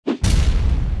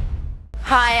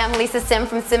Hi, I'm Lisa Sim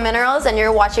from Sim Minerals, and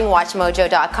you're watching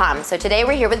WatchMojo.com. So today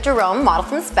we're here with Jerome, model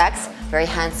from Specs, very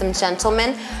handsome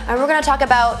gentleman, and we're going to talk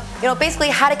about, basically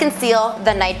how to conceal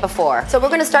the night before. So we're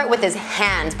going to start with his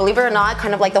hands. Believe it or not,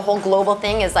 kind of like the whole global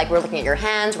thing is like we're looking at your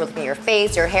hands, we're looking at your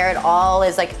face, your hair, it all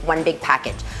is like one big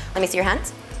package. Let me see your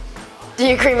hands. Do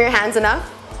you cream your hands enough?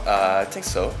 I think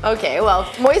so. Okay, well,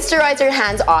 moisturize your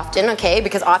hands often, okay,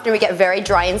 because often we get very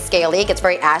dry and scaly, it gets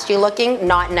very ashy looking,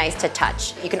 not nice to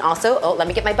touch. You can also, let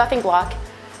me get my buffing block.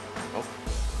 Oh.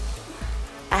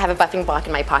 I have a buffing block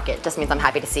in my pocket, just means I'm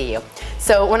happy to see you.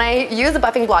 So when I use a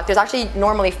buffing block, there's actually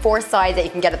normally 4 sides that you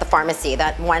can get at the pharmacy.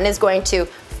 That one is going to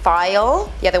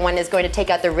file, the other one is going to take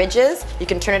out the ridges, you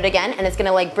can turn it again, and it's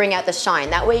gonna like bring out the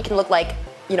shine. That way you can look like,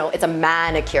 it's a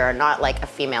manicure, not like a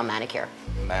female manicure.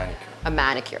 Manicure. A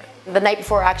manicure. The night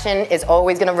before action is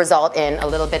always going to result in a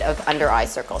little bit of under eye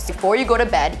circles. Before you go to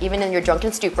bed, even in your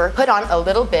drunken stupor, put on a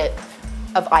little bit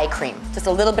of eye cream. Just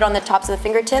a little bit on the tops of the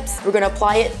fingertips. We're going to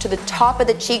apply it to the top of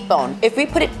the cheekbone. If we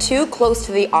put it too close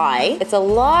to the eye, it's a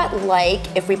lot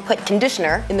like if we put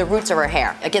conditioner in the roots of our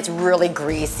hair. It gets really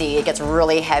greasy, it gets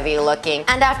really heavy looking.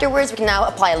 And afterwards, we can now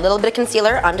apply a little bit of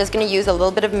concealer. I'm just going to use a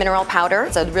little bit of mineral powder,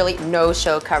 so really no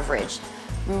show coverage.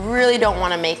 We really don't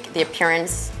want to make the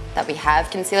appearance that we have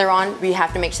concealer on. We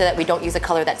have to make sure that we don't use a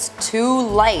color that's too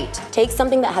light. Take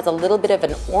something that has a little bit of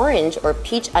an orange or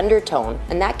peach undertone,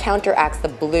 and that counteracts the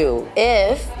blue.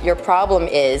 If your problem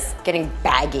is getting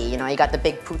baggy, you got the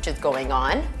big pooches going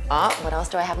on. What else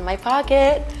do I have in my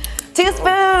pocket? 2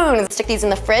 spoons! Stick these in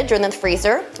the fridge or in the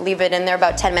freezer. Leave it in there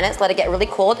about 10 minutes, let it get really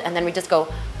cold, and then we just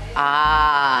go,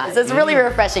 so it's really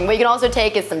refreshing. What you can also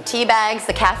take is some tea bags,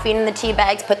 the caffeine in the tea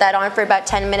bags, put that on for about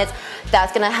 10 minutes.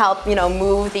 That's gonna help,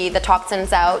 move the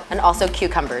toxins out, and also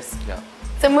cucumbers. Yeah.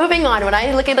 So moving on, when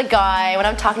I look at a guy, when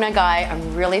I'm talking to a guy,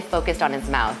 I'm really focused on his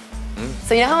mouth.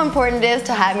 So you know how important it is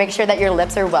to make sure that your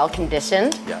lips are well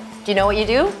conditioned? Yeah. Do you know what you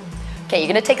do? Okay, you're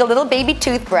gonna take a little baby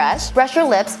toothbrush, brush your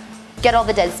lips, get all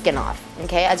the dead skin off,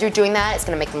 okay? As you're doing that, it's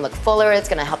gonna make them look fuller, it's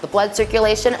gonna help the blood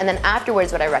circulation, and then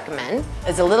afterwards what I recommend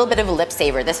is a little bit of a lip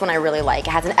saver. This one I really like.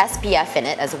 It has an SPF in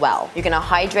it as well. You're gonna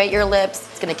hydrate your lips,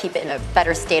 it's gonna keep it in a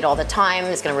better state all the time,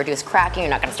 it's gonna reduce cracking,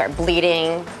 you're not gonna start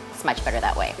bleeding. It's much better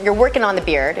that way. You're working on the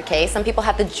beard, okay? Some people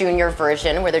have the junior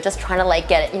version where they're just trying to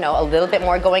get a little bit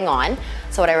more going on.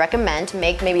 So what I recommend to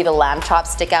make maybe the lamb chop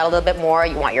stick out a little bit more,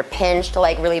 you want your pinch to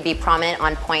really be prominent,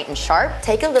 on point and sharp.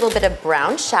 Take a little bit of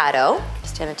brown shadow.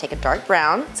 Just gonna take a dark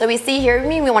brown. So we see here,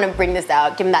 we wanna bring this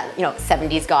out, give him that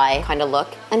 70s guy kind of look.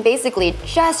 And basically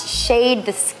just shade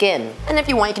the skin. And if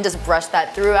you want, you can just brush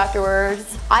that through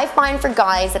afterwards. I find for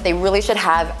guys that they really should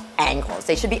have angles.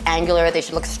 They should be angular, they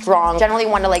should look strong. Generally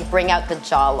want to bring out the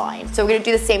jawline. So we're gonna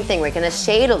do the same thing. We're gonna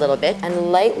shade a little bit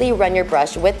and lightly run your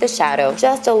brush with the shadow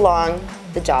just along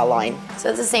the jawline. So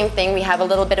it's the same thing. We have a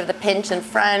little bit of the pinch in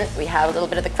front. We have a little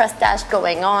bit of the crustache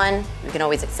going on. We can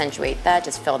always accentuate that,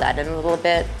 just fill that in a little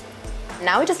bit.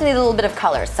 Now we just need a little bit of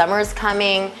color. Summer's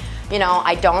coming.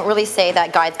 I don't really say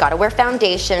that guys gotta wear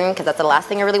foundation because that's the last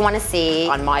thing I really want to see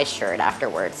on my shirt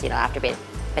afterwards, after been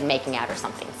making out or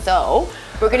something. So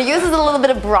we're gonna use a little bit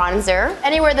of bronzer,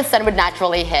 anywhere the sun would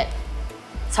naturally hit.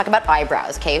 Let's talk about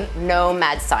eyebrows, okay? No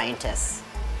mad scientists,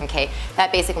 okay?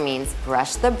 That basically means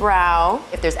brush the brow.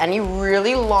 If there's any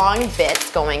really long bits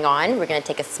going on, we're gonna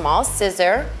take a small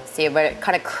scissor. See where it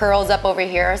kind of curls up over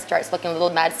here, starts looking a little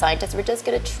mad scientist. We're just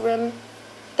gonna trim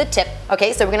the tip.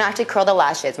 Okay, so we're gonna actually curl the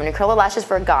lashes. When you curl the lashes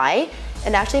for a guy,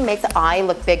 it actually makes the eye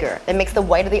look bigger. It makes the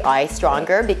white of the eye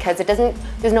stronger because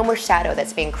there's no more shadow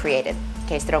that's being created.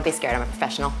 Okay, so don't be scared, I'm a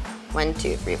professional. 1,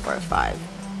 2, 3, 4, 5.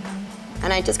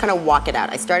 And I just kind of walk it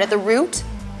out. I start at the root.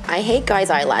 I hate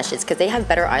guys' eyelashes because they have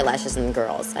better eyelashes than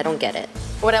girls. I don't get it.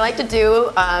 What I like to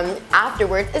do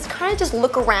afterwards is kind of just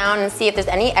look around and see if there's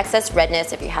any excess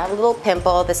redness. If you have a little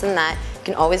pimple, this and that, you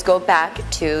can always go back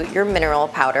to your mineral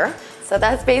powder. So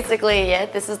that's basically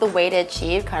it. This is the way to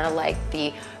achieve kind of like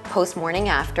the post-morning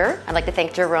after. I'd like to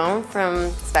thank Jerome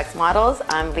from Specs Models.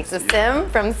 I'm Lisa Sim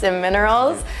from Sim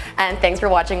Minerals, and thanks for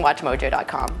watching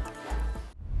WatchMojo.com.